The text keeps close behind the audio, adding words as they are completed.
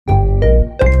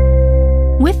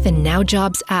With the Now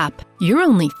Jobs app, you're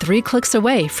only 3 clicks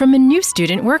away from a new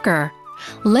student worker.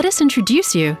 Let us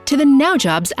introduce you to the Now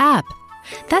Jobs app.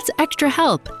 That's extra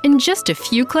help in just a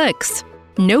few clicks.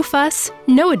 No fuss,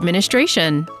 no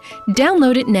administration.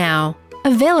 Download it now.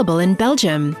 Available in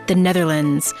Belgium, the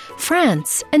Netherlands,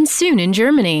 France, and soon in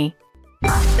Germany.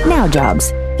 Now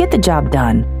Jobs. Get the job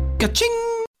done. Ka-ching!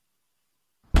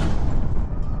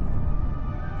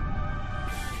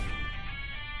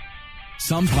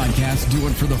 Some podcasts do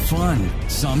it for the fun.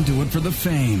 Some do it for the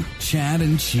fame. Chad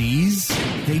and Cheese?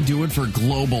 They do it for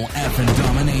global effing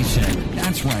domination.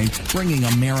 That's right. Bringing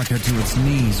America to its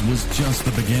knees was just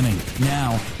the beginning.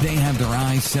 Now, they have their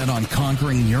eyes set on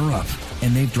conquering Europe.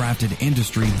 And they've drafted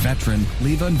industry veteran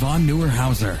Lieven von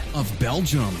Neuerhauser of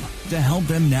Belgium to help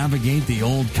them navigate the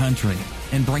old country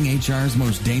and bring HR's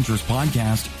most dangerous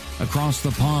podcast across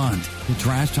the pond to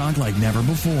trash talk like never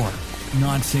before.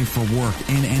 Not safe for work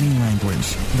in any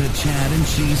language. The Chad and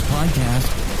Cheese Podcast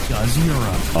does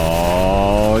Europe.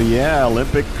 Oh, yeah.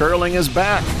 Olympic curling is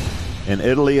back. And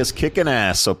Italy is kicking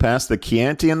ass. So pass the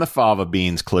Chianti and the fava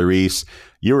beans, Clarice.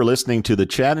 You are listening to the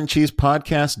Chad and Cheese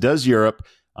Podcast does Europe.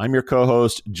 I'm your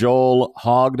co-host, Joel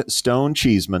Hogged Stone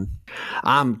Cheeseman.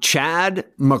 I'm Chad.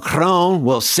 Macron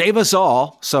will save us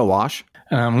all. So, Wash.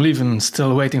 And I'm leaving,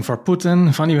 still waiting for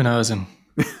Putin van Nieuwenhuizen.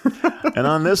 And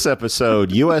on this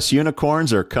episode, U.S.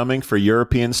 unicorns are coming for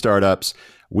European startups.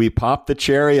 We pop the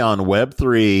cherry on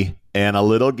Web3 and a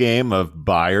little game of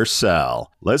buy or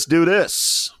sell. Let's do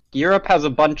this. Europe has a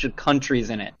bunch of countries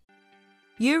in it.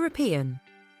 European.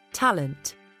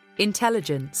 Talent.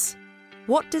 Intelligence.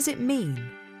 What does it mean?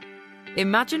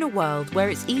 Imagine a world where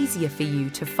it's easier for you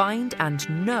to find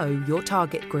and know your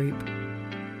target group.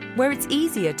 Where it's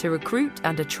easier to recruit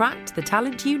and attract the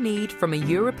talent you need from a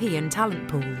European talent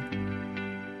pool.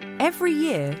 Every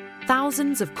year,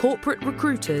 thousands of corporate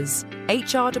recruiters,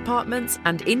 HR departments,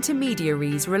 and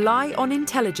intermediaries rely on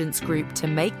Intelligence Group to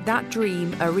make that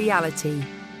dream a reality.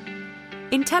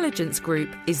 Intelligence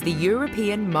Group is the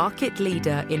European market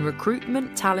leader in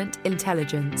recruitment talent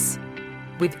intelligence.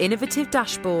 With innovative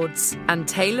dashboards and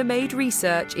tailor-made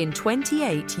research in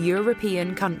 28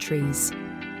 European countries.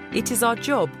 It is our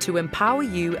job to empower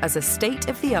you as a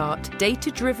state-of-the-art,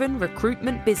 data-driven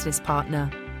recruitment business partner.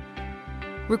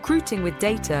 Recruiting with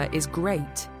data is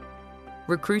great.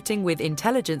 Recruiting with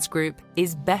Intelligence Group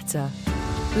is better.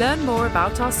 Learn more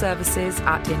about our services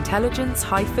at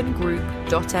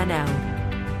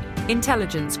intelligence-group.nl.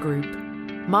 Intelligence Group,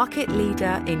 market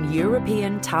leader in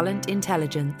European talent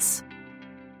intelligence.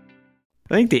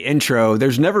 I think the intro,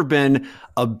 there's never been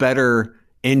a better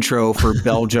intro for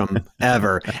Belgium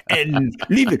ever. And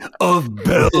Lieven of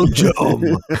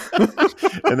Belgium.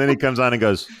 And then he comes on and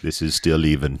goes, this is still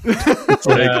Lieven.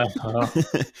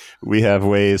 We have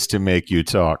ways to make you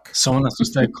talk. Someone has to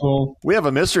stay cool. We have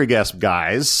a mystery guest,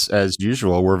 guys. As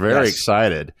usual, we're very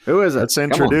excited. Who is it? Let's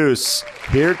introduce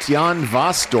Geert-Jan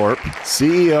Vasdorp,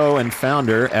 CEO and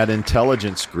founder at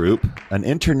Intelligence Group, an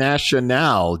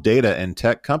international data and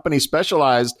tech company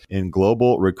specialized in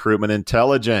global recruitment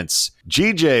intelligence.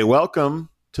 GJ, welcome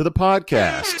to the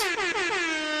podcast.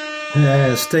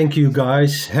 Yes, thank you,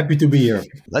 guys. Happy to be here.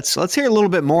 Let's hear a little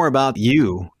bit more about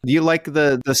you. Do you like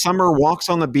the summer walks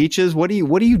on the beaches? What do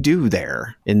you do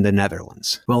there in the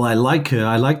Netherlands? Well, I like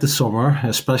the summer,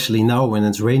 especially now when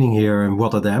it's raining here in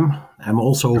Rotterdam. I'm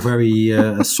also very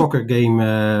a soccer game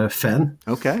fan.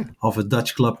 Okay. Of a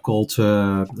Dutch club called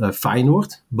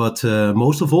Feyenoord. But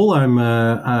most of all,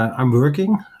 I'm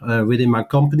working within my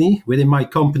company. Within my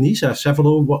companies, I have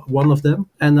several. One of them,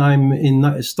 and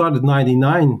started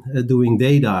 '99 doing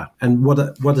data, and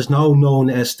what is now known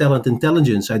as talent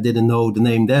intelligence. I didn't know the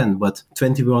name then, but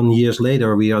 21 years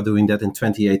later, we are doing that in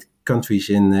 28 countries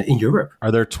in Europe.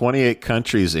 Are there 28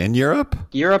 countries in Europe?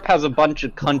 Europe has a bunch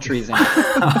of countries in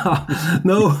it.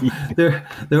 No, there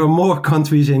are more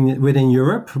countries within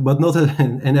Europe, but not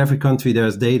in every country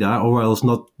there's data, or else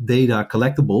not data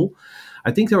collectible. I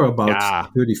think there are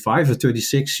about 35 or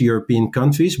 36 European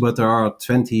countries, but there are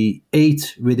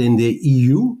 28 within the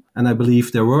EU, and I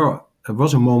believe there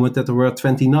was a moment that there were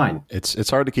 29. It's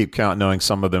hard to keep count knowing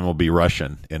some of them will be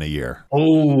Russian in a year.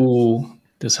 Oh,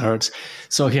 this hurts.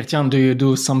 So, Geert-Jan, do you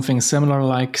do something similar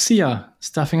like SIA,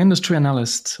 staffing industry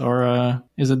analyst, or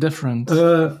is it different?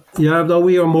 No,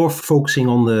 we are more focusing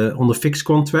on the fixed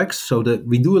contracts, so that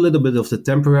we do a little bit of the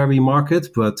temporary market,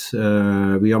 but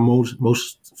we are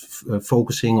most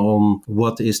focusing on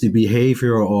what is the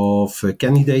behavior of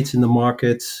candidates in the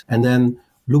market, and then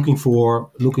looking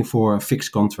for a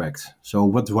fixed contract. So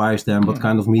what drives them? What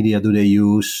kind of media do they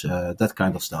use? That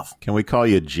kind of stuff. Can we call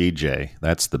you GJ?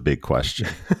 That's the big question.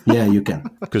 Yeah, you can.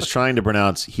 Because trying to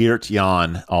pronounce Geert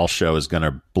Jan all show is going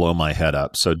to blow my head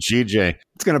up. So GJ.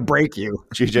 It's going to break you.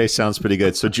 GJ sounds pretty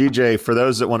good. So GJ, for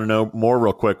those that want to know more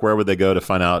real quick, where would they go to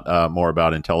find out more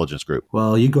about Intelligence Group?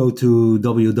 Well, you go to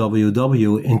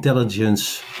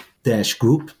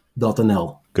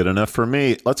www.intelligence-group.nl. Good enough for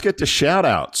me. Let's get to shout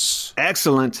outs.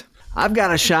 Excellent. I've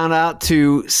got a shout out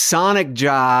to Sonic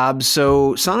Jobs.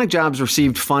 So Sonic Jobs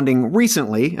received funding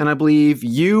recently, and I believe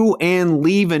you and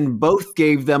Levin both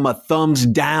gave them a thumbs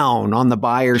down on the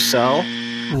buy or sell.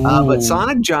 But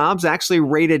Sonic Jobs actually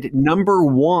rated number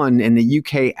 1 in the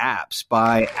UK apps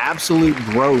by absolute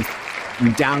growth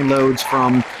in downloads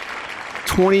from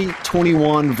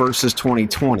 2021 versus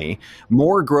 2020,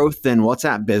 more growth than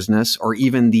WhatsApp Business or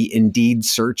even the Indeed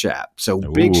search app. So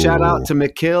big shout out to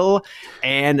McKill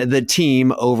and the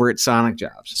team over at Sonic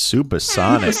Jobs.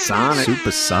 Supersonic.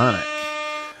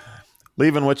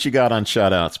 Levin, what you got on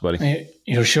shout outs, buddy?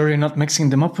 You're sure you're not mixing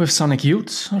them up with Sonic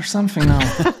Youth or something now?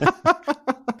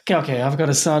 Okay, I've got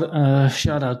a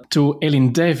shout out to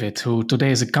Eileen David, who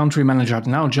today is a country manager at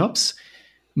Now Jobs.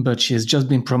 But she's just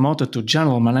been promoted to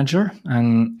general manager,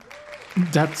 and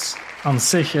that on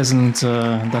sich isn't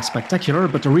that spectacular,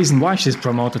 but the reason why she's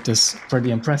promoted is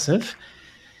pretty impressive.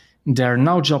 Their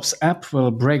Now Jobs app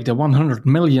will break the €100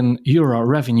 million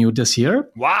revenue this year.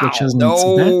 Wow. Which isn't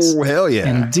bad. Hell yeah.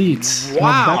 Indeed.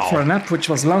 Wow. Not bad for an app which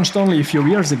was launched only a few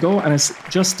years ago, and it's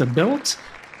just a build,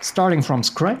 starting from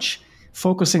scratch,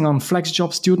 focusing on flex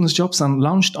jobs, students jobs, and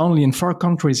launched only in 4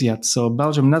 countries yet. So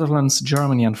Belgium, Netherlands,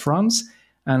 Germany, and France.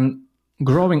 And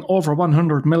growing over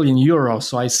 €100 million.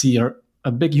 So I see a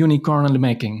big unicorn in the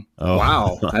making. Oh,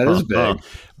 wow. That is big.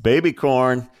 Baby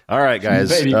corn. All right, guys.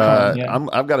 Baby corn, yeah.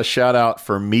 I've got a shout out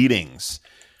for meetings.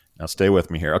 Now, stay with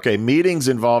me here. Okay, meetings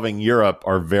involving Europe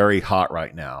are very hot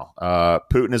right now.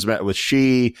 Putin has met with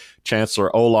Xi. Chancellor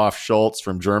Olaf Scholz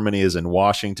from Germany is in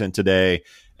Washington today.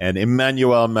 And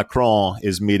Emmanuel Macron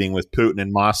is meeting with Putin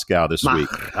in Moscow this week.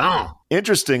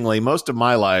 Interestingly, most of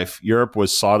my life, Europe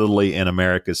was solidly in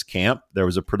America's camp. There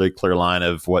was a pretty clear line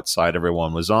of what side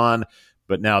everyone was on.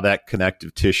 But now that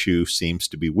connective tissue seems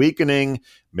to be weakening.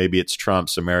 Maybe it's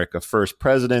Trump's America First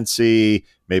presidency.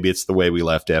 Maybe it's the way we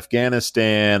left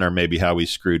Afghanistan, or maybe how we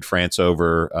screwed France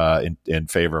over in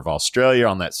favor of Australia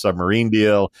on that submarine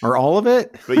deal. Or all of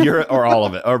it? But Europe, or all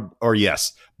of it, or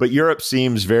yes. But Europe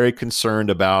seems very concerned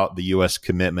about the U.S.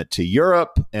 commitment to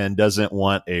Europe and doesn't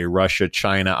want a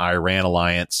Russia-China-Iran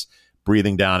alliance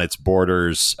breathing down its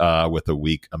borders with a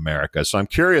weak America. So I'm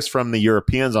curious from the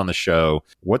Europeans on the show,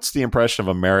 what's the impression of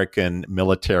American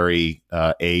military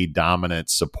aid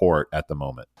dominance support at the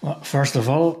moment? Well, first of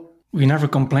all, we never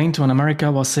complained when America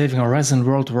was saving our ass in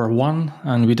World War I,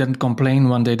 and we didn't complain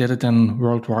when they did it in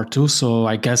World War II, so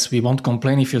I guess we won't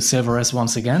complain if you save our ass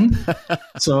once again.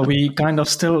 So we kind of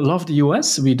still love the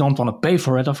US. We don't want to pay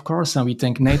for it, of course, and we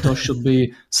think NATO should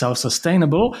be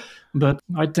self-sustainable. But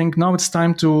I think now it's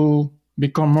time to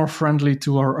become more friendly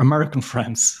to our American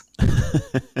friends.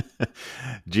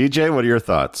 GJ, what are your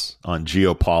thoughts on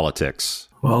geopolitics?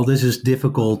 Well, this is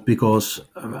difficult because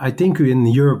I think in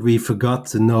Europe we forgot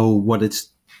to know what it's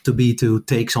to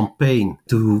take some pain,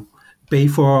 to pay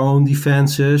for our own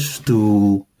defenses,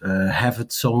 to have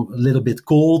it a little bit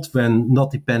cold when not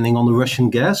depending on the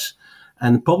Russian gas.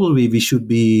 And probably we should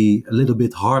be a little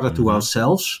bit harder to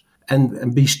ourselves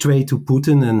and be straight to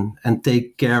Putin and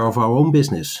take care of our own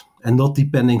business and not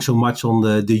depending so much on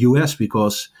the US,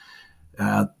 because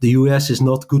the US is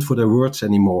not good for their words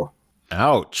anymore.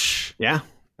 Ouch. Yeah.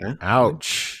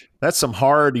 Ouch. That's some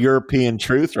hard European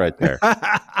truth right there.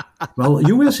 Well,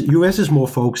 US is more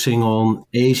focusing on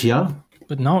Asia.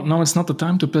 But now it's not the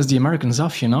time to piss the Americans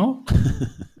off, you know?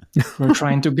 We're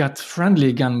trying to get friendly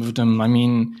again with them. I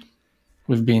mean,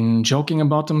 we've been joking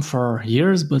about them for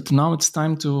years, but now it's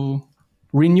time to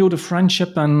renew the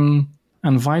friendship and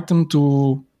invite them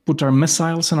to put their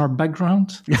missiles in our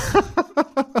background.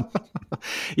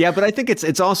 Yeah, but I think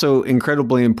it's also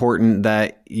incredibly important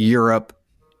that Europe,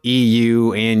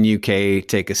 EU, and UK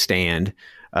take a stand.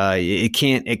 It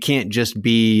can't just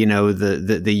be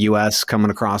the US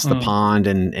coming across the pond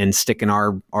and sticking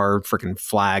our freaking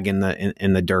flag in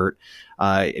the dirt.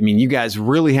 I mean, you guys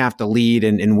really have to lead,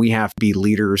 and we have to be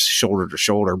leaders shoulder to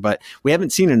shoulder. But we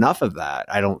haven't seen enough of that,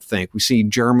 I don't think. We see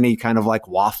Germany kind of like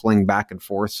waffling back and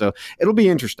forth. So it'll be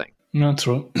interesting. No,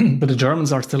 true. But the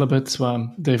Germans are still a bit,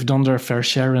 they've done their fair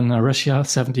share in Russia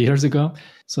 70 years ago.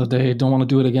 So they don't want to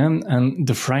do it again. And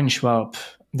the French,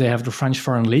 they have the French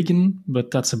Foreign Legion,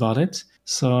 but that's about it.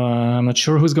 So I'm not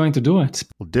sure who's going to do it.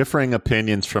 Well, differing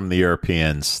opinions from the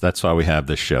Europeans. That's why we have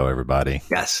this show, everybody.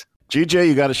 Yes. GJ,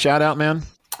 you got a shout out, man?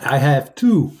 I have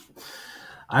two.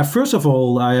 First of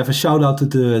all, I have a shout out to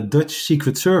the Dutch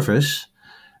Secret Service.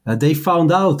 They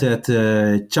found out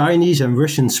that Chinese and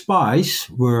Russian spies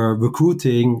were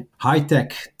recruiting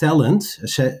high-tech talent,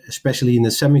 especially in the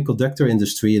semiconductor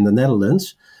industry in the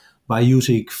Netherlands, by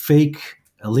using fake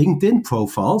LinkedIn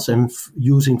profiles and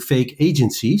using fake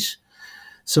agencies.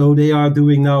 So they are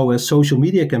doing now a social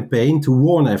media campaign to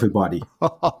warn everybody.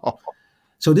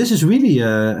 So this is really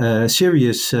a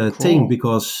serious thing,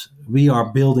 because we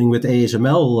are building with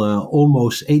ASML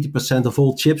almost 80% of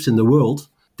all chips in the world.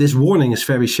 This warning is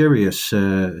very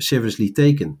seriously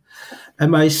taken.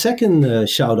 And my second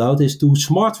shout out is to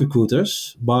smart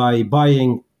recruiters by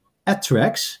buying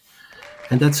AdTracks.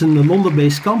 And that's a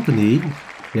London-based company.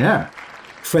 Yeah,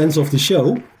 friends of the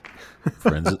show.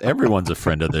 Everyone's a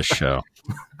friend of this show.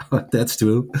 That's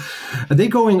true. They're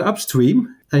going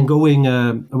upstream and going,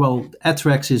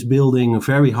 AdTracks is building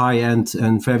very high-end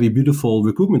and very beautiful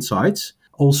recruitment sites,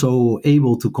 also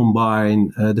able to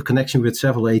combine the connection with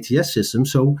several ATS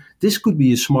systems. So this could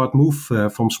be a smart move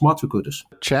from smart recruiters.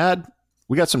 Chad,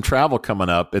 we got some travel coming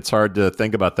up. It's hard to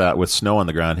think about that with snow on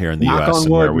the ground here in the Knock U.S. on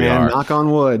and wood, where we man. are. Knock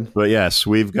on wood. But yes,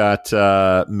 we've got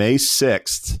May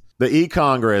 6th, the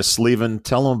e-Congress. Lieven,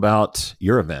 tell them about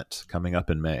your event coming up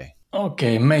in May.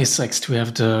 Okay, May 6th, we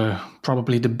have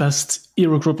probably the best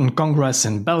e-recruitment congress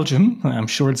in Belgium. I'm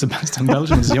sure it's the best in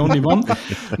Belgium, it's the only one.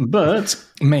 But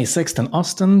May 6th in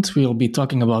Ostend, we'll be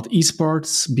talking about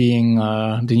esports, being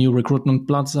the new recruitment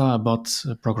plaza, about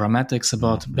programmatics,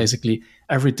 about basically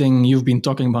everything you've been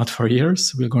talking about for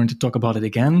years. We're going to talk about it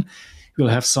again. We'll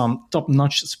have some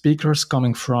top-notch speakers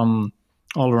coming from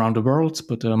all around the world,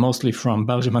 but mostly from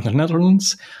Belgium and the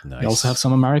Netherlands. Nice. We also have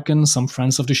some Americans, some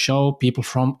friends of the show, people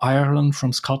from Ireland,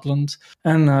 from Scotland.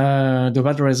 And the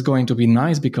weather is going to be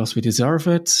nice because we deserve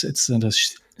it. It's in the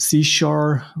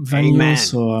seashore venue, Amen.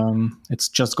 so it's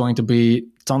just going to be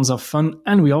tons of fun.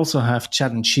 And we also have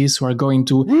Chad and Cheese who are going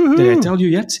to, did I tell you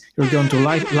yet? You're going to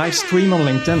live stream on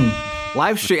LinkedIn.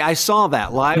 Live stream. I saw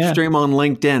that live stream on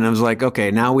LinkedIn. I was like,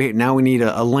 okay, now we need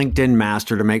a LinkedIn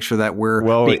master to make sure that we're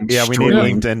we need streamed.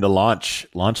 LinkedIn to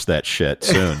launch that shit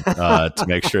soon to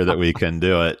make sure that we can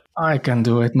do it. I can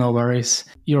do it, no worries.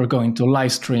 You're going to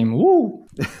live stream. Woo!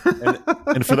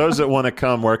 And for those that want to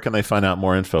come, where can they find out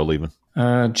more info, Lieven?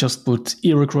 Just put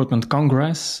e-recruitment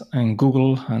congress and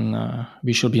Google, and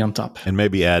we should be on top. And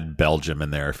maybe add Belgium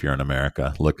in there if you're in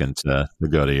America looking to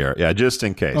go to Europe. Yeah, just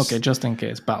in case. Okay, just in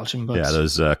case, Belgium. But yeah,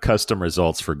 those custom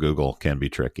results for Google can be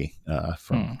tricky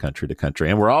from country to country.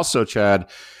 And we're also, Chad,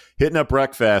 hitting up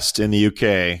Wreckfest in the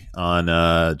UK on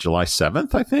July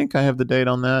 7th, I think. I have the date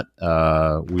on that.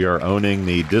 We are owning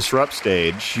the Disrupt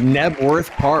stage. Nebworth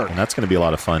Park. And that's going to be a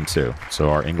lot of fun, too. So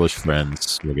our English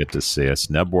friends will get to see us.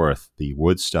 Nebworth, the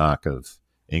Woodstock of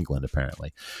England,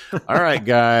 apparently. All right,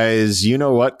 guys, you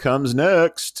know what comes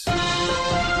next.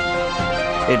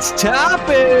 It's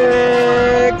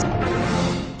topics.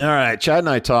 All right, Chad and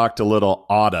I talked a little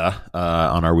OTTA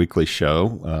on our weekly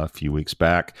show a few weeks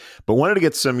back, but wanted to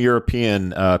get some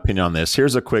European opinion on this.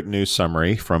 Here's a quick news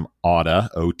summary from OTTA,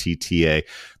 O-T-T-A.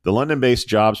 The London-based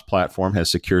jobs platform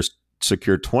has secured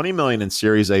 $20 million in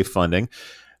Series A funding.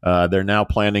 They're now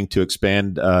planning to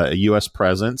expand a U.S.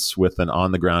 presence with an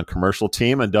on-the-ground commercial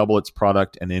team and double its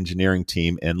product and engineering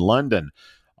team in London.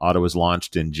 OTTA was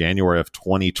launched in January of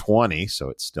 2020, so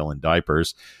it's still in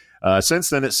diapers. Since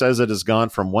then, it says it has gone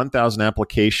from 1,000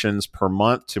 applications per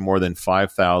month to more than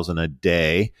 5,000 a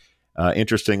day.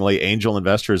 Interestingly, angel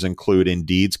investors include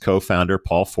Indeed's co-founder,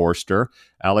 Paul Forster,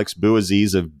 Alex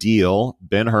Bouaziz of Deal,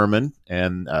 Ben Herman,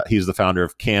 and he's the founder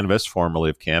of Canvas,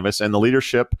 formerly of Canvas, and the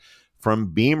leadership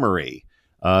from Beamery.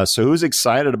 So who's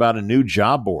excited about a new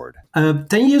job board? 10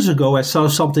 years ago, I saw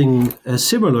something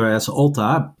similar as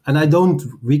OTTA, and I don't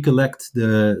recollect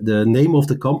the name of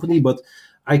the company, but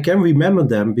I can remember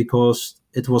them because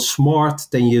it was smart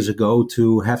 10 years ago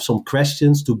to have some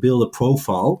questions to build a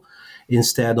profile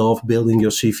instead of building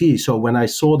your CV. So when I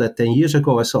saw that 10 years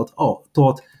ago, I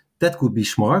thought that could be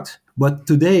smart. But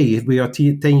today we are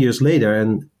 10 years later,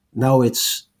 and now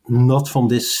it's not from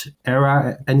this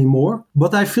era anymore.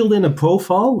 But I filled in a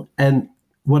profile, and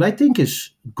what I think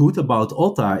is good about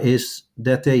OTTA is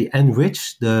that they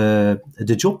enrich the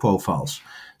job profiles.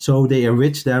 So they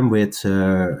enrich them with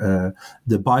the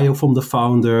bio from the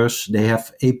founders. They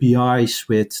have APIs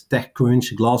with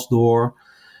TechCrunch, Glassdoor.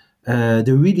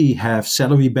 They really have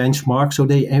salary benchmarks. So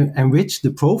they enrich the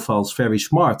profiles very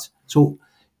smart. So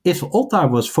if OTTA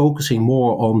was focusing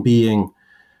more on being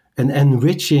an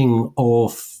enriching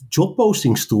of job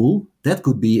postings tool, that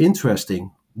could be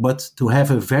interesting. But to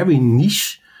have a very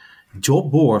niche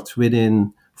job board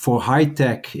for high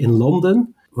tech in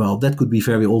London, well, that could be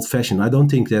very old fashioned. I don't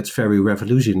think that's very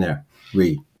revolutionary.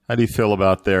 How do you feel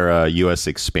about their U.S.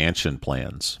 expansion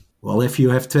plans? Well, if you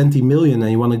have 20 million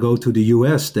and you want to go to the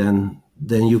US, then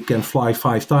you can fly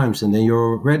 5 times and then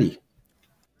you're ready.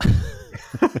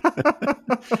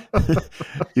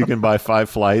 You can buy 5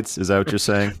 flights. Is that what you're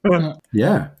saying?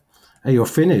 Yeah. And you're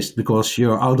finished because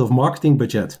you're out of marketing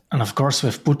budget. And of course,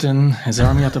 with Putin, his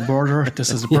army at the border, this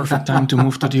is the perfect time to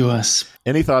move to the US.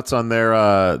 Any thoughts on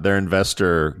their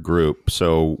investor group?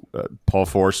 So Paul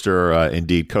Forster,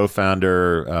 Indeed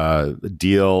co-founder,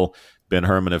 Deal, Ben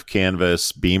Herman of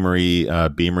Canvas, Beamery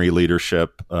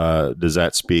Leadership. Does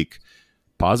that speak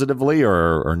positively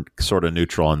or sort of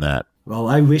neutral on that? Well,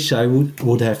 I wish I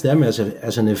would have them as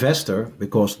an investor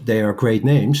because they are great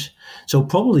names. So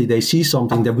probably they see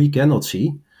something that we cannot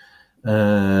see.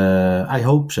 I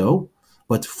hope so.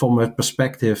 But from a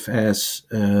perspective as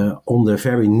on the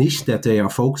very niche that they are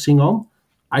focusing on,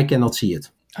 I cannot see it.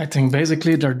 I think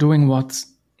basically they're doing what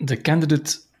the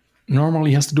candidate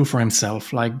normally has to do for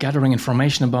himself, like gathering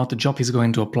information about the job he's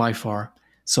going to apply for.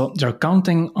 So they're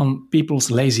counting on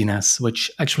people's laziness, which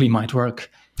actually might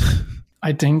work.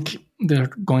 I think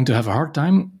they're going to have a hard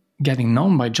time getting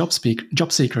known by job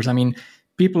seekers. I mean,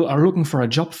 people are looking for a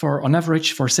job on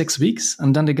average for 6 weeks,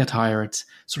 and then they get hired.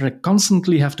 So they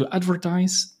constantly have to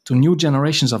advertise to new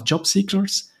generations of job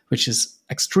seekers, which is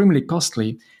extremely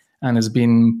costly and has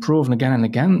been proven again and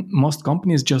again. Most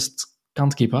companies just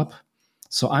can't keep up.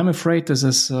 So I'm afraid this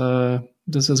is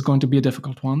going to be a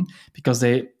difficult one because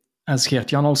they, as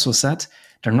Geert-Jan also said,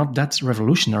 they're not that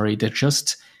revolutionary. They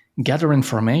just gather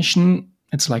information.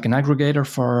 It's like an aggregator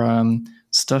for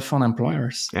stuff on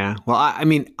employers. Yeah. Well,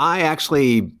 I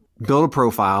actually built a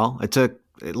profile. It took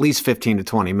at least 15 to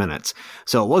 20 minutes.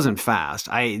 So it wasn't fast.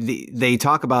 They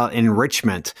talk about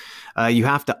enrichment. You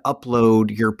have to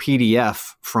upload your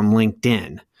PDF from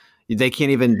LinkedIn. They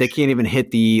can't even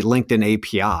hit the LinkedIn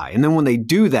API. And then when they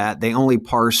do that, they only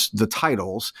parse the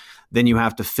titles. Then you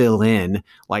have to fill in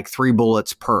like 3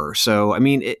 bullets per. So, I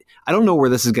mean, I don't know where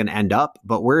this is going to end up,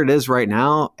 but where it is right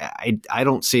now, I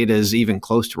don't see it as even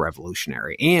close to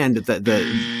revolutionary. And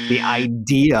the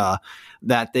idea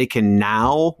that they can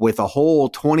now, with a whole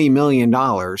 $20 million,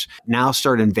 now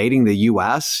start invading the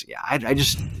U.S.,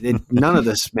 none of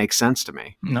this makes sense to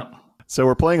me. No. So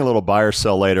we're playing a little buy or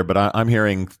sell later, but I'm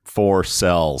hearing 4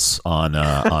 sells on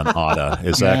ADA.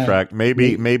 Is that correct?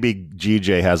 Maybe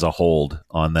GJ has a hold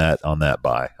on that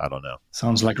buy. I don't know.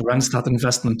 Sounds like a Randstad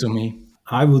investment to me.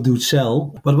 I will do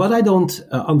sell. But what I don't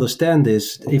understand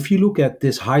is if you look at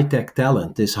this high-tech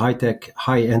talent, this high-tech,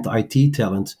 high-end IT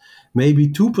talent, maybe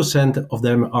 2% of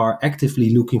them are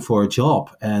actively looking for a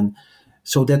job. And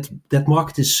so that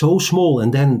market is so small,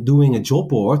 and then doing a job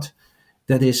board,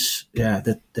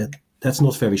 that's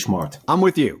not very smart. I'm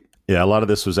with you. Yeah, a lot of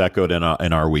this was echoed in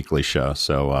our weekly show.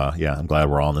 So, I'm glad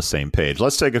we're all on the same page.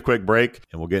 Let's take a quick break,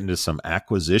 and we'll get into some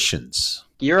acquisitions.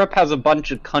 Europe has a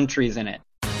bunch of countries in it.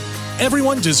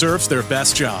 Everyone deserves their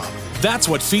best job. That's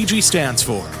what Fiji stands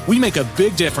for. We make a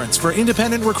big difference for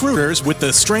independent recruiters with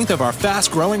the strength of our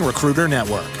fast-growing recruiter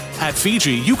network. At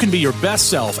Fiji, you can be your best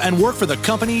self and work for the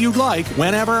company you'd like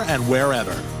whenever and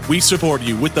wherever. We support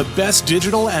you with the best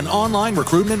digital and online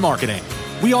recruitment marketing.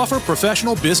 We offer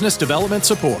professional business development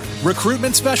support,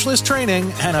 recruitment specialist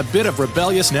training, and a bit of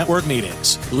rebellious network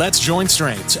meetings. Let's join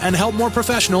strengths and help more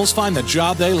professionals find the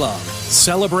job they love.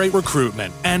 Celebrate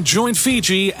recruitment and join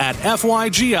Fiji at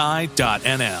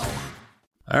fygi.nl.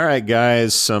 All right,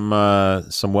 guys, some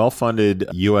well-funded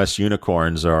U.S.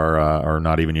 unicorns are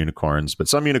not even unicorns, but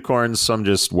some unicorns, some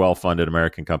just well-funded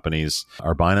American companies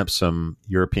are buying up some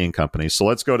European companies. So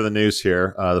let's go to the news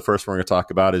here. The first one we're going to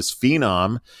talk about is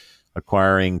Phenom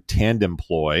acquiring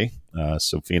Tandemploy.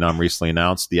 So Phenom recently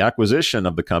announced the acquisition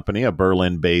of the company, a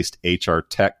Berlin-based HR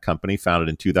tech company founded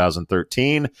in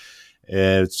 2013.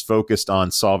 It's focused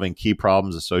on solving key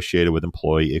problems associated with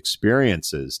employee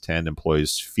experiences.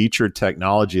 Tandemploy's featured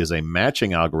technology is a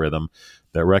matching algorithm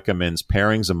that recommends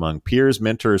pairings among peers,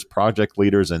 mentors, project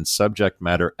leaders, and subject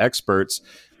matter experts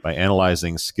by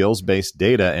analyzing skills-based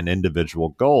data and individual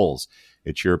goals.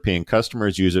 Its European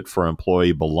customers use it for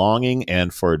employee belonging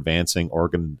and for advancing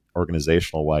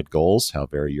organizational-wide goals. How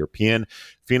very European.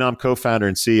 Phenom co-founder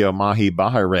and CEO Mahi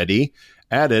Bahareddy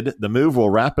added, the move will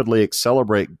rapidly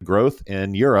accelerate growth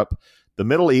in Europe, the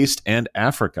Middle East, and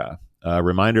Africa. A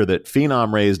reminder that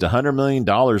Phenom raised $100 million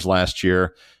last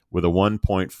year with a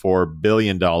 $1.4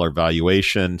 billion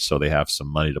valuation, so they have some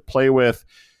money to play with.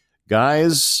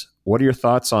 Guys, what are your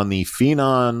thoughts on the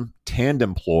Phenom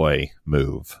Tandemploy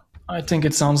move? I think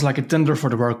it sounds like a Tinder for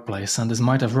the workplace, and this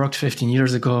might have worked 15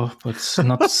 years ago, but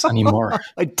not anymore.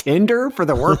 A Tinder for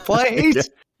the workplace?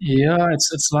 Yeah,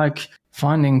 it's like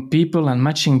finding people and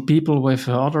matching people with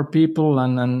other people,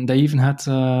 and they even had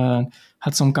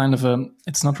some kind of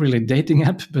it's not really a dating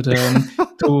app, but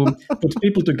to put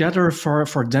people together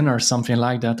for dinner, something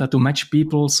like that, to match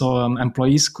people so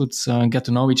employees could get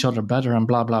to know each other better and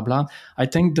blah, blah, blah. I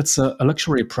think that's a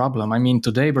luxury problem. I mean,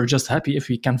 today we're just happy if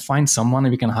we can find someone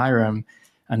and we can hire them.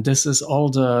 And this is all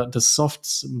the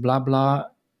soft blah, blah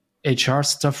HR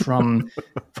stuff from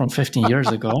 15 years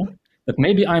ago. But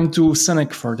maybe I'm too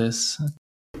cynic for this.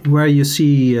 Where you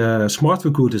see smart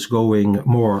recruiters going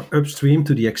more upstream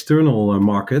to the external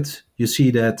market, you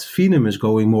see that Phenom is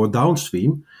going more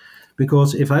downstream.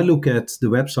 Because if I look at the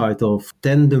website of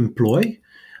Tandemploy,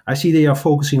 I see they are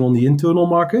focusing on the internal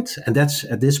market. And that's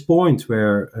at this point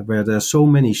where there's so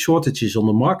many shortages on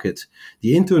the market.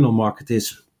 The internal market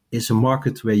is a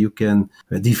market where you can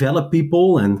develop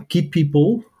people and keep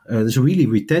people. There's a really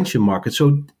retention market.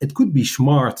 So it could be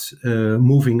smart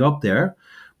moving up there.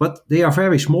 But they are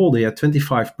very small. They are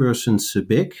 25 persons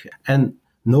big. And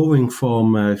knowing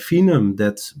from Phenom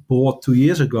that bought 2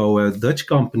 years ago a Dutch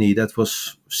company that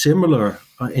was similar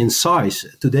in size.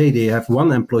 Today they have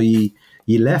one employee.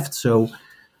 He left. So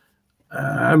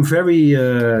I'm very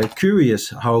curious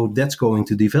how that's going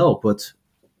to develop. But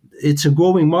it's a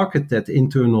growing market, the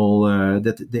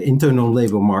internal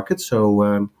labor market.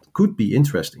 So could be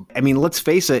interesting. I mean, let's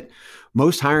face it,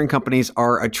 most hiring companies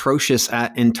are atrocious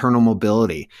at internal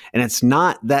mobility. And it's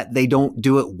not that they don't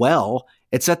do it well,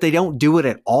 it's that they don't do it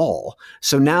at all.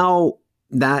 So now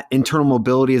that internal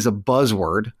mobility is a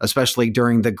buzzword, especially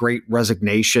during the Great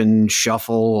Resignation,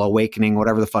 shuffle, awakening,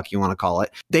 whatever the fuck you want to call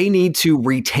it, they need to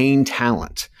retain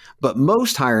talent. But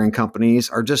most hiring companies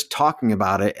are just talking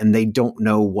about it and they don't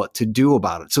know what to do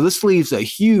about it. So this leaves a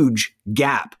huge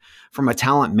gap from a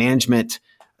talent management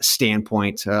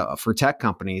standpoint for tech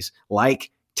companies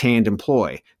like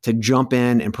Tandemploy to jump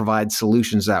in and provide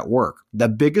solutions that work. The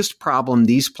biggest problem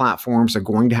these platforms are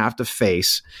going to have to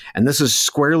face, and this is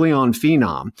squarely on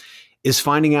Phenom, is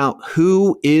finding out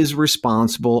who is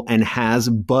responsible and has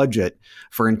budget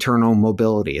for internal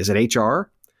mobility. Is it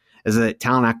HR? Is it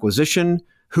talent acquisition?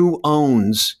 Who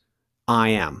owns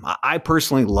IM? I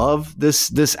personally love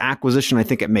this acquisition. I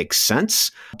think it makes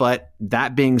sense. But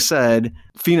that being said,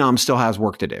 Phenom still has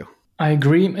work to do. I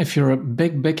agree. If you're a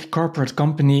big corporate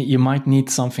company, you might need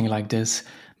something like this.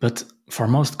 But for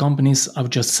most companies, I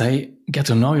would just say, get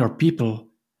to know your people.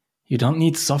 You don't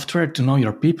need software to know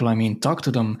your people. I mean, talk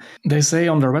to them. They say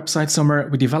on their website somewhere,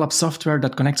 we develop software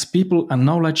that connects people and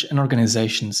knowledge in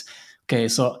organizations. Okay,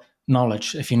 so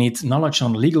knowledge. If you need knowledge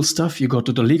on legal stuff, you go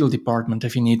to the legal department.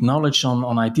 If you need knowledge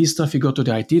on IT stuff, you go to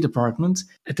the IT department.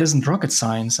 It isn't rocket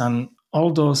science. And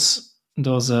all those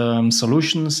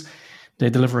solutions, they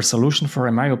deliver a solution for,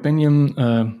 in my opinion,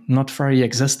 not very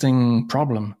existing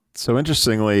problem. So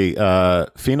interestingly,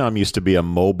 Phenom used to be a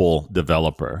mobile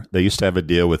developer. They used to have a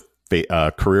deal with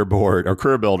Career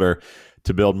Builder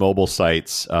to build mobile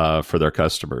sites for their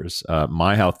customers.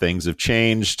 How things have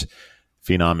changed.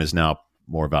 Phenom is now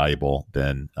more valuable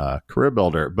than Career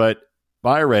Builder. But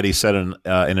Bayretti said in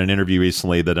an interview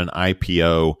recently that an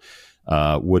IPO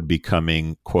would be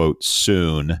coming, quote,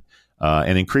 soon.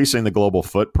 And increasing the global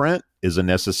footprint is a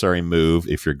necessary move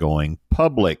if you're going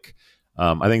public.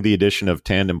 I think the addition of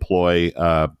Tandemploy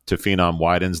to Phenom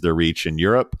widens their reach in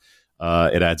Europe.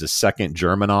 It adds a second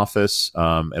German office.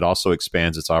 It also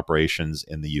expands its operations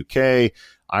in the UK,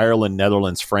 Ireland,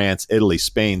 Netherlands, France, Italy,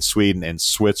 Spain, Sweden, and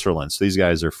Switzerland. So these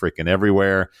guys are freaking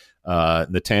everywhere.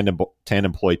 The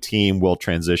Tandemploy team will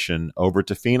transition over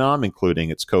to Phenom, including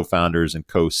its co-founders and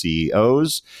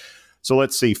co-CEOs. So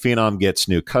let's see, Phenom gets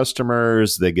new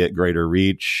customers, they get greater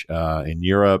reach in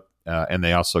Europe, and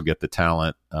they also get the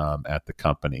talent at the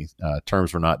company.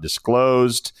 Terms were not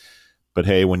disclosed, but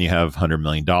hey, when you have $100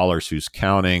 million, who's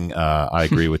counting? I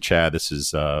agree with Chad. This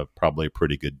is probably a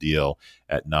pretty good deal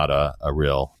at not a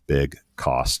real big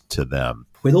cost to them.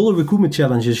 With all the recruitment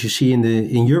challenges you see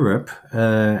in Europe,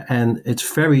 and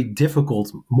it's very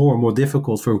difficult, more and more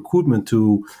difficult for recruitment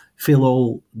to fill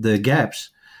all the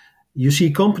gaps. You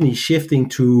see companies shifting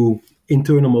to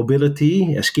internal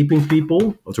mobility as keeping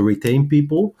people or to retain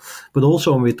people, but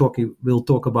also, and we'll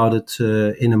talk about it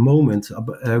in a moment.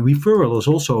 Referral is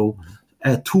also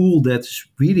a tool that's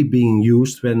really being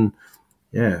used when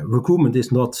recruitment is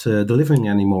not delivering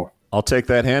anymore. I'll take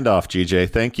that handoff, GJ.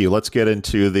 Thank you. Let's get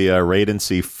into the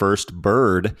Radancy First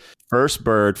Bird. First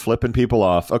Bird, flipping people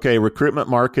off. Okay, recruitment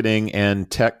marketing and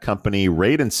tech company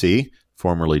Radancy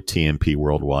formerly TMP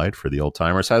Worldwide for the old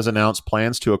timers, has announced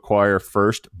plans to acquire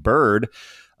First Bird,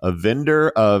 a vendor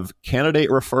of candidate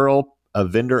referral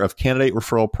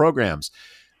programs.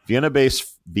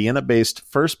 Vienna-based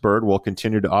First Bird will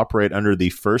continue to operate under the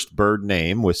First Bird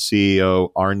name, with CEO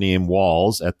Arnim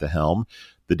Walls at the helm.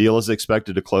 The deal is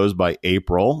expected to close by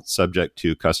April, subject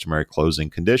to customary closing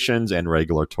conditions and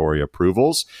regulatory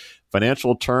approvals.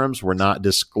 Financial terms were not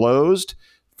disclosed.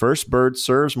 First Bird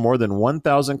serves more than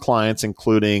 1,000 clients,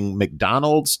 including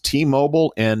McDonald's,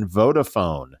 T-Mobile, and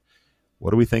Vodafone.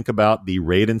 What do we think about the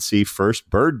Radancy First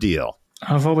Bird deal?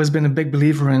 I've always been a big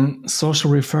believer in social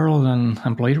referral and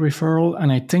employee referral,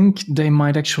 and I think they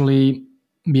might actually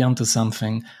be onto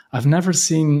something. I've never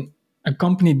seen a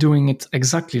company doing it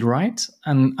exactly right,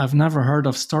 and I've never heard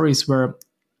of stories where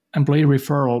employee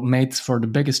referral made for the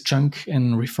biggest chunk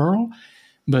in referral,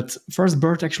 but First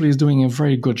Bird actually is doing a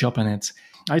very good job in it.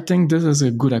 I think this is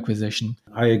a good acquisition.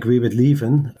 I agree with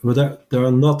Lieven, but there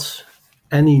are not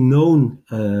any known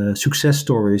success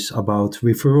stories about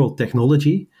referral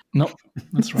technology. No,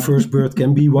 that's right. First Bird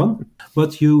can be one,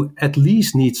 but you at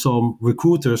least need some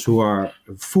recruiters who are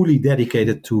fully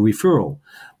dedicated to referral.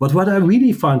 But what I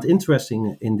really find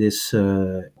interesting in this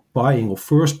buying of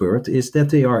First Bird is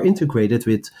that they are integrated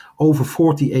with over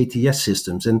 40 ATS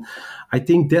systems. And I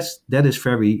think that is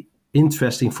very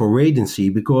interesting for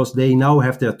Radancy, because they now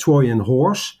have their Trojan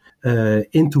horse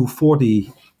into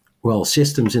 40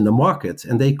 systems in the market,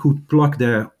 and they could plug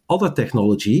their other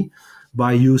technology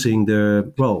by using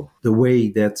the way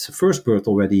that First Bird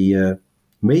already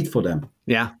made for them.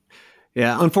 Yeah.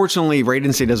 Unfortunately,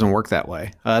 Radancy doesn't work that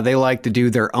way. They like to do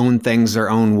their own things their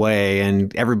own way,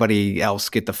 and everybody else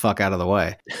get the fuck out of the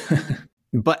way.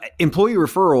 But employee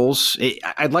referrals,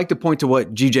 I'd like to point to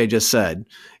what GJ just said.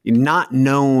 Not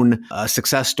known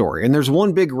success story. And there's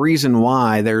one big reason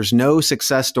why there's no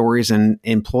success stories in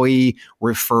employee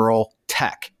referral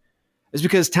tech. Is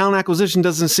because talent acquisition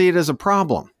doesn't see it as a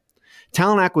problem.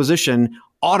 Talent acquisition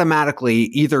automatically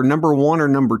either number one or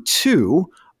number two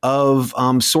of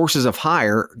sources of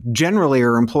hire generally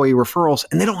are employee referrals,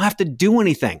 and they don't have to do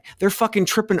anything. They're fucking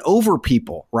tripping over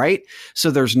people, right?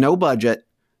 So there's no budget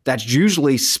that's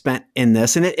usually spent in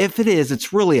this. And if it is,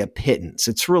 it's really a pittance.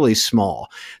 It's really small.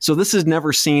 So this is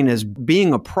never seen as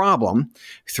being a problem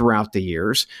throughout the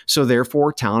years. So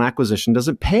therefore, talent acquisition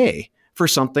doesn't pay for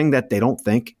something that they don't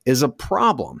think is a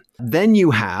problem. Then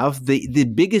you have the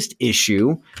biggest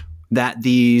issue that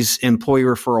these employee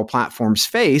referral platforms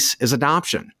face is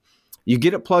adoption. You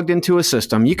get it plugged into a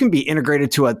system. You can be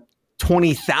integrated to a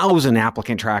 20,000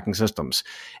 applicant tracking systems.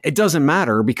 It doesn't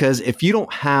matter, because if you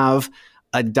don't have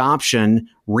adoption,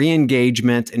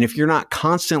 re-engagement, and if you're not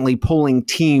constantly pulling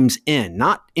teams in,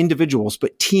 not individuals,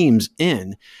 but teams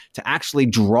in to actually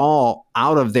draw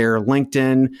out of their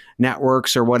LinkedIn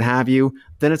networks or what have you,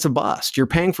 then it's a bust. You're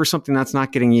paying for something that's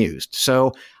not getting used.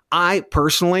 So I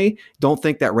personally don't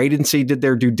think that Radancy did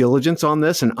their due diligence on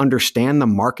this and understand the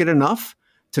market enough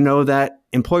to know that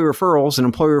employee referrals and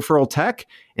employee referral tech,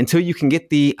 until you can get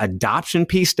the adoption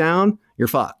piece down, you're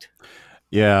fucked.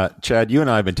 Yeah, Chad, you and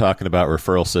I have been talking about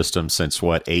referral systems since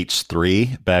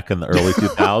H3 back in the early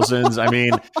 2000s. I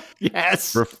mean,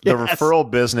 yes, the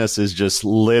referral business is just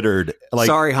littered. Like,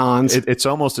 sorry, Hans. It's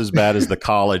almost as bad as the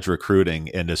college recruiting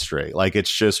industry. Like,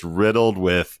 it's just riddled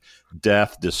with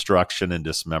death, destruction, and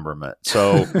dismemberment.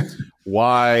 So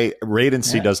why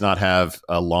Radancy does not have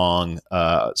a long,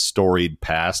 storied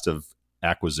past of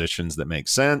acquisitions that make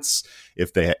sense,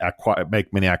 if they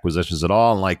make many acquisitions at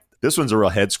all. And like, this one's a real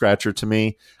head scratcher to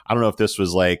me. I don't know if this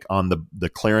was like on the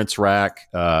clearance rack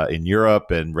in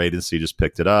Europe and Radancy just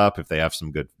picked it up, if they have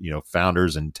some good,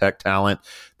 founders and tech talent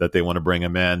that they want to bring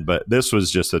them in. But this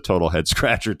was just a total head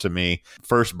scratcher to me.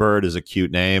 First Bird is a cute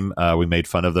name. We made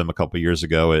fun of them a couple years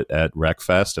ago at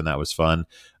RecFest, and that was fun.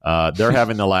 They're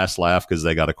having the last laugh because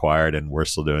they got acquired and we're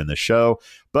still doing the show.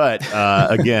 But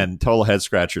again, total head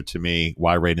scratcher to me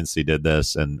why Radancy did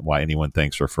this and why anyone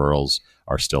thinks referrals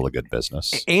are still a good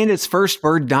business. And it's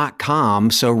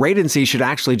firstbird.com. So Radancy should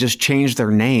actually just change their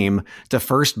name to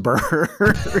First Bird.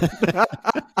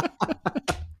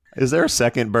 Is there a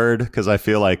second bird? Because I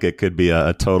feel like it could be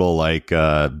a total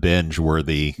binge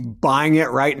worthy. Buying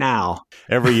it right now.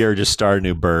 Every year, just start a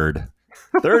new bird.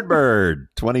 Third Bird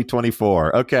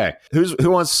 2024. Okay. Who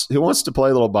wants to play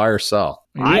a little buy or sell?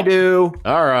 I do.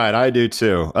 All right. I do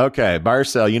too. Okay. Buy or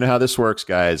sell. You know how this works,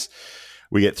 guys.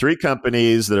 We get three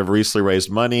companies that have recently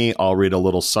raised money. I'll read a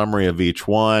little summary of each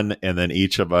one, and then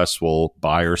each of us will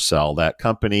buy or sell that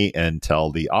company and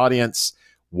tell the audience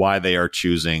why they are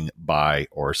choosing buy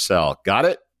or sell. Got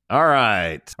it? All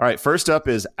right. First up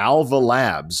is Alva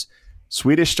Labs.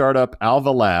 Swedish startup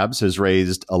Alva Labs has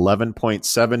raised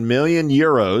 11.7 million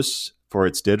euros for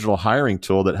its digital hiring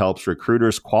tool that helps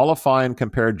recruiters qualify and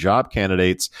compare job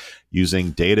candidates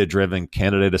using data-driven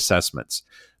candidate assessments.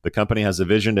 The company has a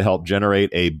vision to help generate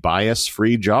a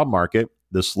bias-free job market.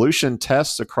 The solution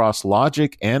tests across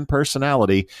logic and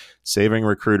personality, saving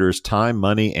recruiters time,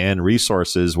 money, and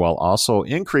resources while also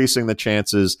increasing the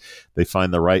chances they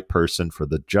find the right person for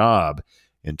the job.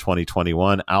 In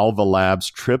 2021, Alva Labs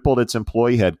tripled its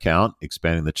employee headcount,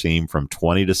 expanding the team from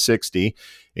 20 to 60,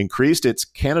 increased its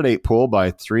candidate pool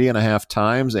by 3.5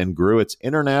 times, and grew its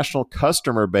international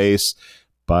customer base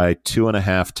by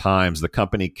 2.5 times. The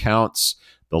company counts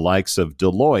the likes of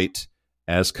Deloitte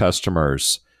as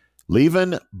customers.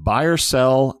 Lieven, buy or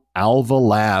sell Alva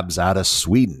Labs out of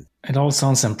Sweden. It all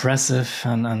sounds impressive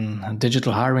and a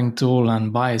digital hiring tool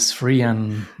and bias free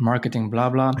and marketing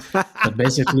blah blah. But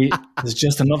basically it's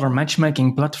just another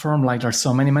matchmaking platform, like there's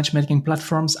so many matchmaking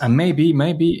platforms. And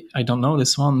maybe I don't know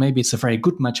this one, maybe it's a very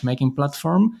good matchmaking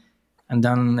platform, and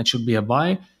then it should be a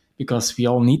buy, because we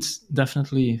all need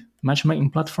definitely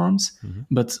matchmaking platforms. Mm-hmm.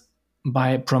 But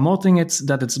by promoting it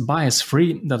that it's bias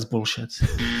free, that's bullshit.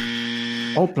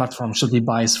 All platforms should be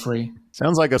bias free.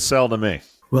 Sounds like a sell to me.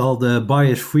 Well, the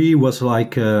bias-free was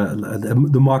like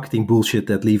the marketing bullshit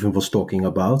that Lieven was talking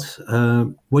about.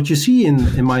 What you see,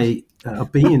 in my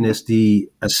opinion, is the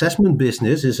assessment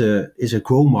business is a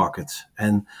growth market,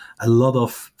 and a lot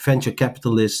of venture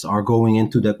capitalists are going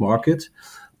into that market.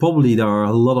 Probably there are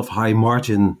a lot of high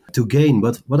margin to gain,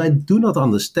 but what I do not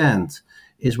understand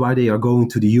is why they are going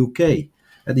to the UK.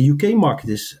 The UK market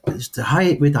is with the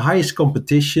highest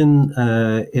competition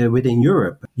within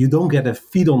Europe. You don't get a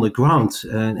feet on the ground,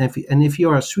 and if you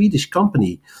are a Swedish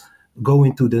company, go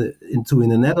into the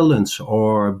Netherlands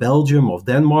or Belgium or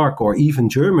Denmark or even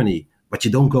Germany, but you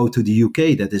don't go to the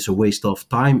UK, that is a waste of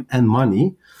time and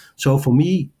money. So for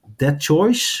me, that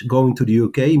choice, going to the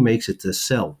UK, makes it a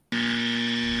sell.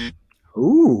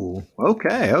 Ooh,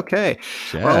 okay.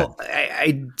 Chad. Well,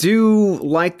 I do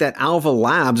like that Alva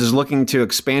Labs is looking to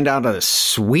expand out of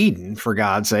Sweden, for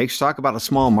God's sakes. Talk about a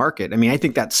small market. I mean, I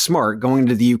think that's smart going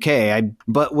to the UK.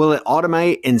 But will it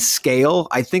automate and scale?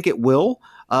 I think it will.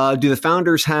 Do the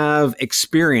founders have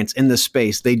experience in this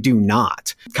space? They do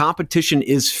not. Competition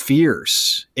is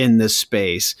fierce in this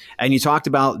space. And you talked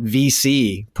about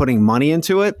VC putting money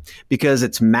into it because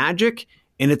it's magic.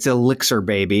 And it's elixir,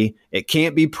 baby. It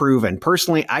can't be proven.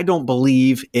 Personally, I don't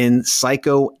believe in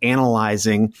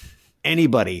psychoanalyzing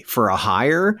anybody for a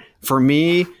hire. For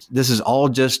me, this is all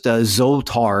just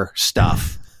Zoltar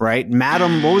stuff, right?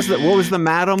 Madam, what was the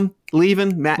Madam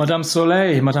Lieven? Madame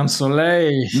Soleil.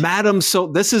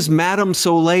 This is Madame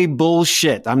Soleil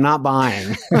bullshit. I'm not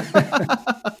buying.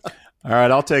 All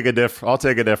right, I'll take a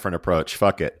different approach.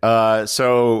 Fuck it.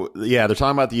 So yeah, they're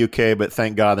talking about the UK, but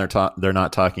thank God they're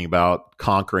not talking about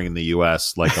conquering the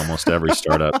US like almost every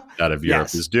startup out of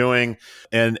Europe is doing.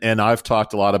 And I've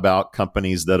talked a lot about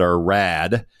companies that are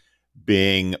rad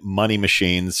being money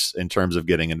machines in terms of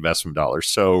getting investment dollars.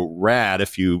 So rad,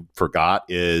 if you forgot,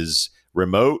 is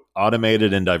remote,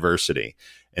 automated, and diversity.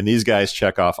 And these guys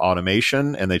check off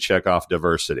automation and they check off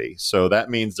diversity. So that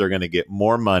means they're going to get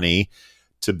more money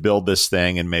to build this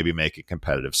thing and maybe make it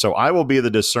competitive. So I will be the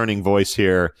discerning voice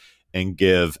here and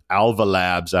give Alva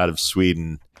Labs out of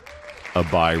Sweden a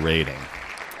buy rating.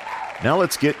 Now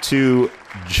let's get to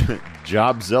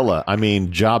Jobzilla.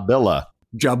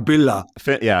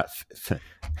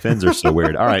 Fins are so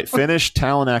weird. All right. Finnish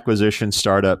talent acquisition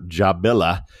startup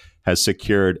Jobilla has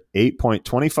secured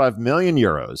 8.25 million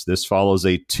euros. This follows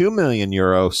a 2 million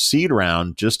euro seed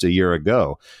round just a year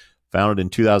ago. Founded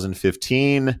in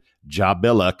 2015,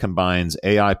 Jobilla combines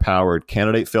AI-powered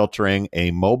candidate filtering,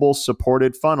 a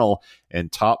mobile-supported funnel,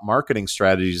 and top marketing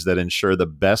strategies that ensure the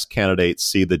best candidates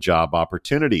see the job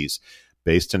opportunities.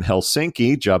 Based in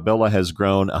Helsinki, Jobilla has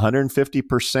grown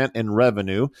 150% in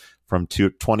revenue from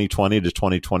 2020 to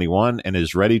 2021 and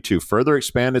is ready to further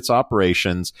expand its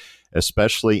operations,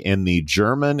 especially in the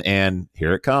German and,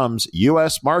 here it comes,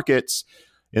 U.S. markets.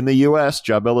 In the U.S.,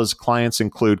 Jobilla's clients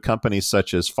include companies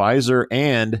such as Pfizer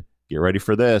and, get ready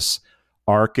for this,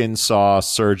 Arkansas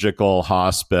Surgical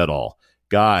Hospital.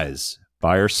 Guys,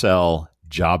 buy or sell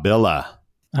Jobilla.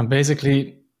 And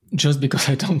basically, just because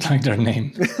I don't like their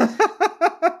name.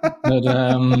 But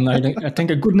I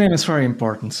think a good name is very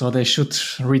important, so they should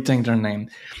rethink their name.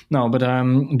 No, but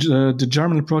the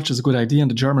German approach is a good idea, and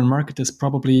the German market is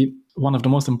probably one of the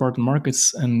most important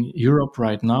markets in Europe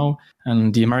right now.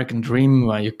 And the American dream,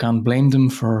 well, you can't blame them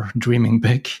for dreaming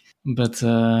big. But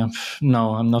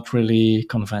no, I'm not really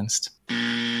convinced.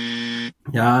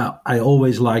 Yeah, I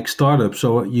always like startups.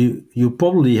 So you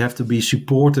probably have to be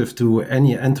supportive to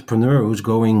any entrepreneur who's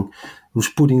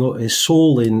putting his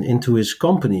soul into his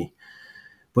company.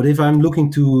 But if I'm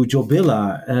looking to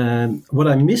Jobilla, what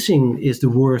I'm missing is the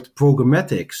word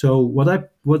programmatic. So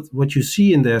what you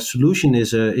see in their solution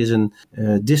is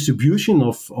a distribution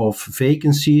of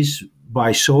vacancies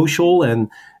by social, and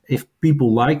if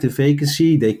people like the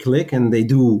vacancy, they click and they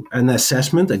do an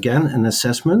assessment.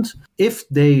 If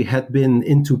they had been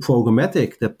into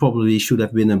programmatic, that probably should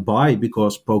have been a buy,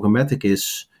 because programmatic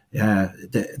is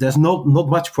there's not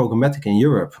much programmatic in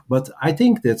Europe. But I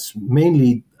think that's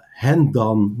mainly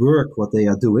hand-done work what they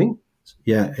are doing.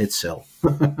 Yeah, it's sell.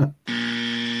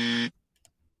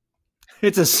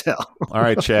 It's a sell. All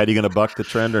right, Chad, you going to buck the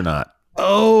trend or not?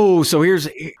 Oh, so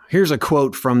here's a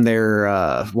quote from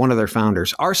their one of their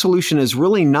founders. Our solution is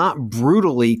really not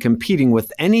brutally competing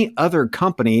with any other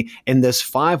company in this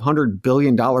 $500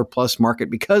 billion plus market,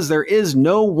 because there is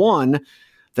no one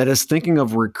that is thinking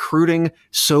of recruiting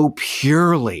so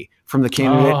purely from the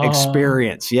candidate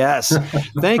experience. Yes.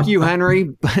 Thank you, Henry.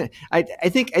 I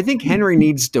think Henry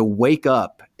needs to wake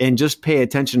up and just pay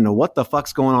attention to what the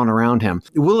fuck's going on around him.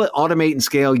 Will it automate and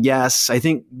scale? Yes. I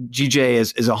think GJ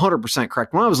is 100%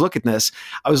 correct. When I was looking at this,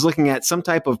 I was looking at some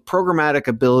type of programmatic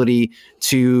ability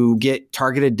to get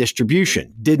targeted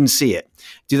distribution. Didn't see it.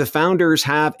 Do the founders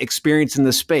have experience in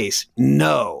this space?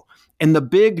 No. And the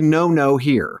big no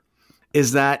here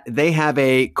is that they have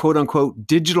a quote unquote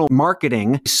digital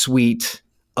marketing suite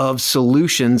of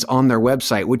solutions on their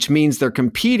website, which means they're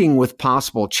competing with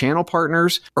possible channel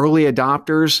partners, early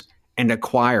adopters, and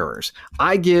acquirers.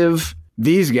 I give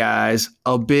these guys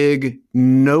a big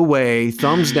no way,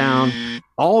 thumbs down.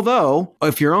 Although,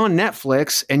 if you're on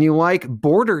Netflix and you like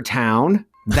Border Town,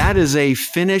 that is a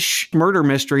Finnish murder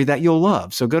mystery that you'll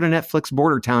love. So go to Netflix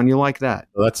Border Town. You'll like that.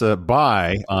 Well, that's a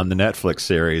buy on the Netflix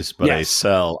series, but a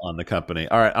sell on the company.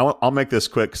 All right, I'll make this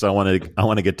quick because I want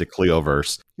to get to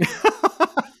Clioverse.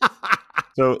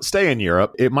 So stay in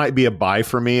Europe. It might be a buy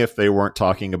for me if they weren't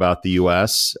talking about the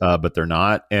U.S., but they're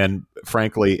not. And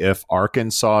frankly, if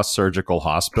Arkansas Surgical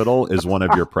Hospital is one of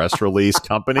your press release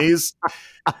companies,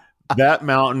 that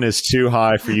mountain is too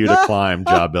high for you to climb,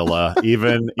 Jobilla,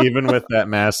 even with that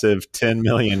massive 10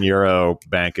 million euro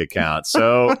bank account.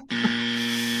 So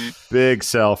big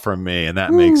sell from me, and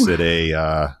that makes it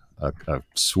a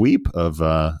sweep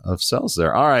of sells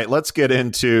there. All right, let's get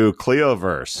into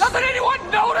Clioverse. Doesn't anyone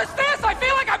notice this? I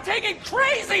feel like I'm taking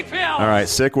crazy pills. All right,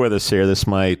 stick with us here. This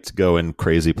might go in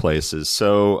crazy places.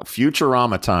 So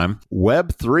Futurama time.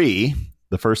 Web3.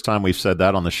 The first time we've said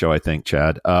that on the show, I think,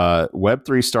 Chad.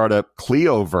 Web3 startup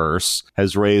Clioverse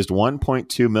has raised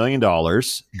 $1.2 million.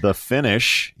 The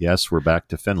Finnish, yes, we're back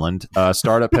to Finland,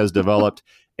 startup has developed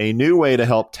a new way to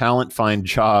help talent find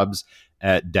jobs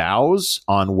at DAOs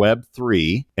on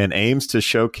Web3 and aims to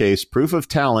showcase proof of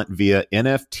talent via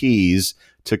NFTs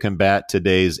to combat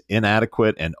today's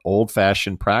inadequate and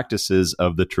old-fashioned practices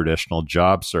of the traditional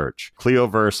job search.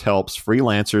 Clioverse helps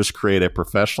freelancers create a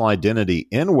professional identity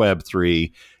in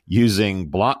Web3 using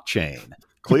blockchain.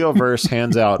 Clioverse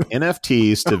hands out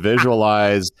NFTs to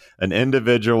visualize an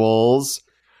individual's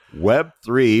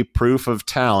Web3 proof of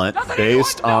talent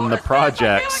based on the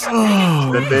projects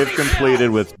that they've completed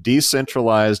with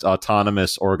decentralized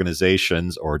autonomous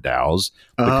organizations, or DAOs.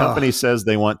 The company says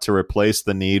they want to replace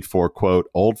the need for, quote,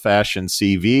 old-fashioned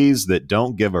CVs that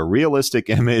don't give a realistic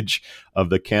image of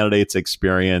the candidate's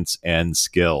experience and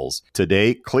skills. To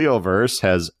date, Clioverse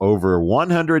has over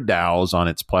 100 DAOs on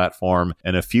its platform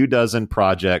and a few dozen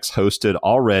projects hosted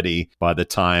already by the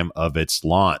time of its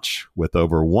launch, with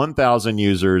over 1,000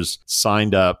 users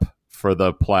signed up for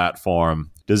the platform.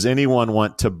 Does anyone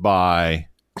want to buy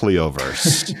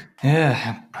Clioverse?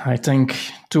 Yeah, I think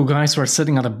two guys were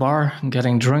sitting at a bar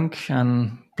getting drunk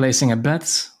and placing a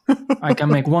bet. I can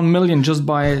make 1 million just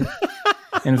by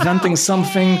inventing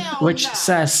something which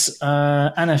says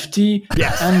NFT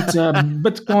and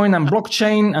Bitcoin and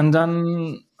blockchain, and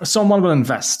then someone will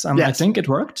invest. And I think it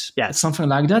worked. Yeah, something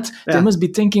like that. Yeah. They must be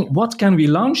thinking, what can we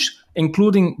launch,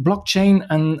 including blockchain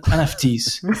and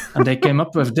NFTs? And they came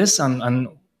up with this, and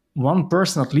one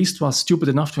person at least was stupid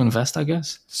enough to invest, I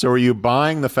guess. So are you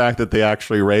buying the fact that they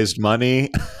actually raised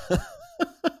money?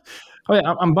 Oh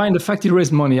yeah, I'm buying the fact he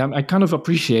raised money. I kind of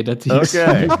appreciate that.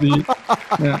 Okay.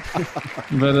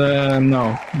 But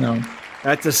no.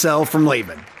 That's a sell from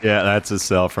Laban. Yeah, that's a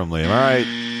sell from Laban. All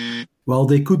right. Well,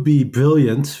 they could be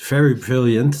brilliant, very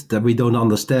brilliant, that we don't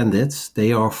understand it.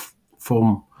 They are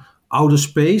from outer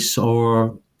space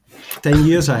or 10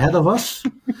 years ahead of us.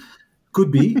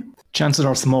 Could be. Chances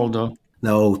are small, though.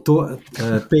 No,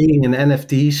 paying in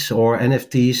NFTs or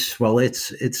NFTs. Well,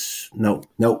 it's no.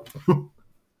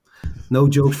 No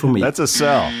jokes from me. That's a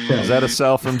sell. Is that a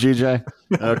sell from GJ?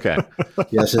 Okay.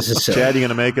 Yes, it's a sell. Chad, you going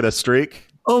to make it a streak?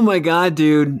 Oh my God,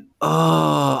 dude.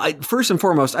 First and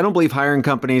foremost, I don't believe hiring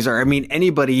companies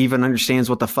anybody even understands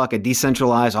what the fuck a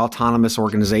decentralized autonomous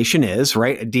organization is,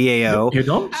 right? A DAO. You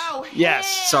don't? Oh,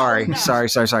 yes. Sorry.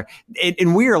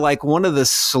 And we are like one of the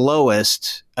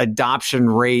slowest adoption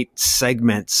rate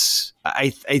segments, I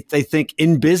think,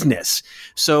 in business.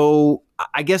 So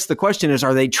I guess the question is,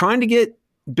 are they trying to get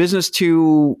business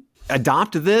to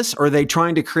adopt this, or are they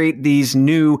trying to create these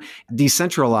new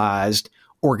decentralized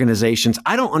organizations?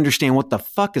 I don't understand what the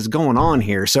fuck is going on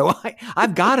here, so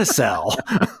I've got to sell.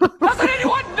 Doesn't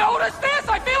anyone notice this?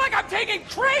 I feel like I'm taking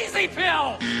crazy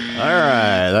pills. All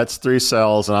right, that's 3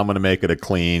 sells, and I'm going to make it a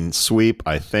clean sweep,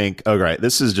 I think. Oh, right,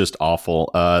 this is just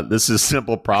awful. This is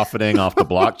simple profiting off the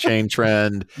blockchain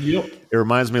trend. Yep. It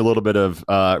reminds me a little bit of,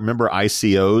 remember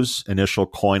ICO's initial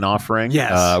coin offering?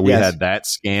 Yes. We had that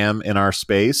scam in our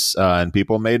space, and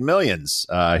people made millions.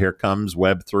 Here comes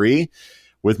Web3.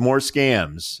 With more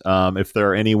scams. If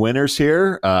there are any winners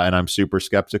here, and I'm super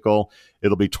skeptical,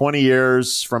 it'll be 20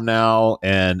 years from now,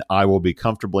 and I will be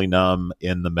comfortably numb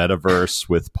in the metaverse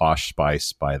with Posh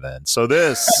Spice by then. So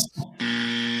this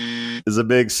is a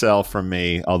big sell from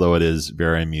me, although it is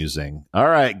very amusing. All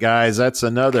right, guys, that's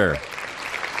another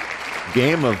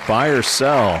game of buy or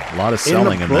sell. A lot of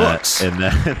selling in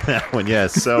that one.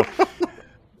 Yes. So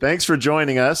thanks for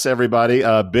joining us, everybody.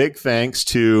 Big thanks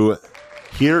to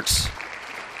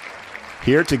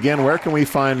Geert, again, where can we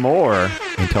find more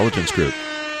Intelligence Group?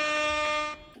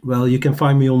 Well, you can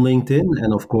find me on LinkedIn.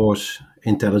 And of course,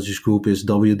 Intelligence Group is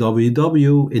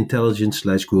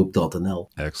www.intelligence-group.nl.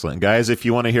 Excellent. Guys, if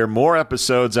you want to hear more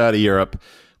episodes out of Europe,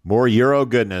 more Euro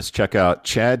goodness, check out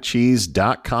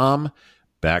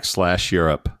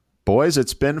chadcheese.com/Europe. Boys,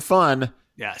 it's been fun.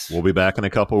 Yes. We'll be back in a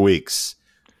couple of weeks.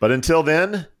 But until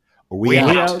then, we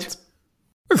out.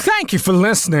 Thank you for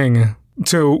listening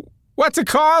to, what's it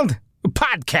called? A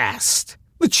podcast.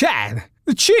 The Chad.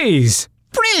 The Cheese.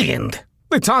 Brilliant.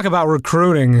 They talk about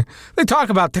recruiting. They talk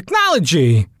about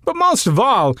technology. But most of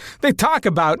all, they talk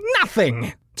about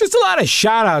nothing. Just a lot of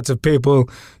shout-outs of people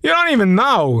you don't even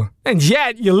know. And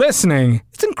yet you're listening.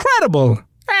 It's incredible.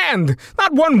 And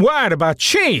not one word about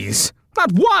cheese.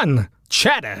 Not one.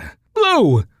 Cheddar.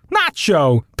 Blue.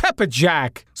 Nacho. Pepper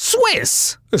Jack.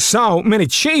 Swiss. So many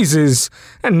cheeses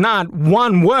and not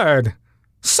one word.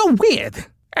 So weird.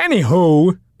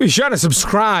 Anywho, be sure to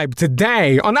subscribe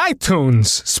today on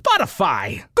iTunes,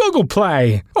 Spotify, Google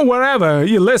Play, or wherever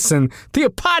you listen to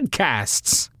your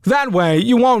podcasts. That way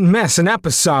you won't miss an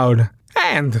episode.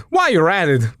 And while you're at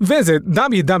it, visit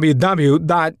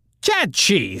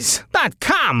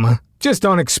www.chadcheese.com. Just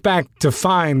don't expect to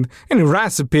find any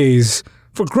recipes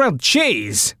for grilled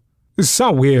cheese. It's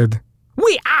so weird.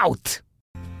 We out!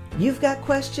 You've got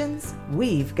questions,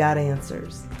 we've got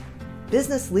answers.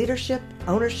 Business leadership,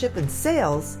 ownership, and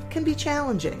sales can be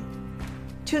challenging.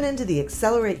 Tune into the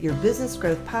Accelerate Your Business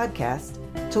Growth podcast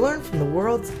to learn from the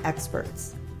world's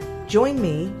experts. Join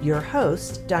me, your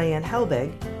host, Diane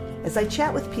Helbig, as I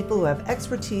chat with people who have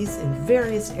expertise in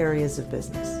various areas of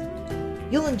business.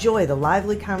 You'll enjoy the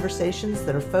lively conversations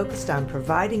that are focused on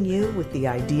providing you with the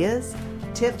ideas,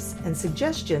 tips, and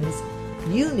suggestions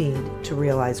you need to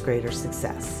realize greater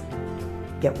success.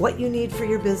 Get what you need for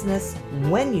your business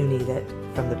when you need it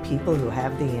from the people who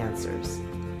have the answers.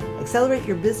 Accelerate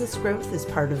Your Business Growth is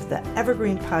part of the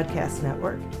Evergreen Podcast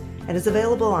Network and is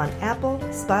available on Apple,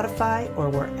 Spotify, or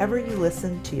wherever you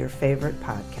listen to your favorite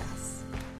podcast.